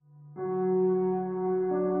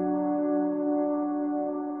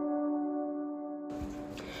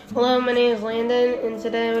Hello, my name is Landon, and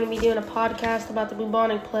today I'm going to be doing a podcast about the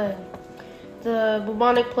bubonic plague. The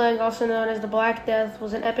bubonic plague, also known as the Black Death,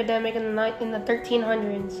 was an epidemic in the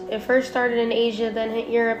 1300s. It first started in Asia, then hit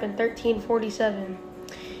Europe in 1347.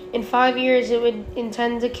 In 5 years, it would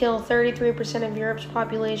intend to kill 33% of Europe's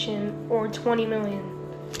population, or 20 million.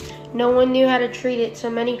 No one knew how to treat it, so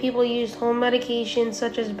many people used home medications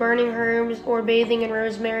such as burning herbs or bathing in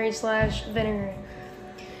rosemary/vinegar.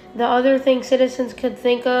 The other thing citizens could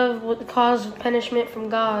think of would cause punishment from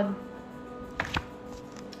God.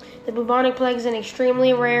 The bubonic plague is an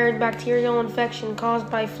extremely rare bacterial infection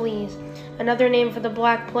caused by fleas. Another name for the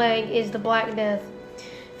Black Plague is the Black Death.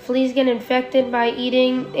 Fleas get infected by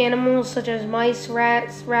eating animals such as mice,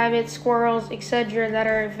 rats, rabbits, squirrels, etc. that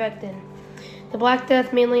are infected. The Black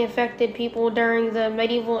Death mainly affected people during the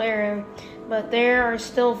medieval era, but there are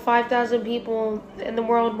still 5,000 people in the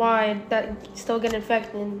worldwide that still get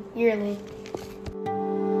infected yearly.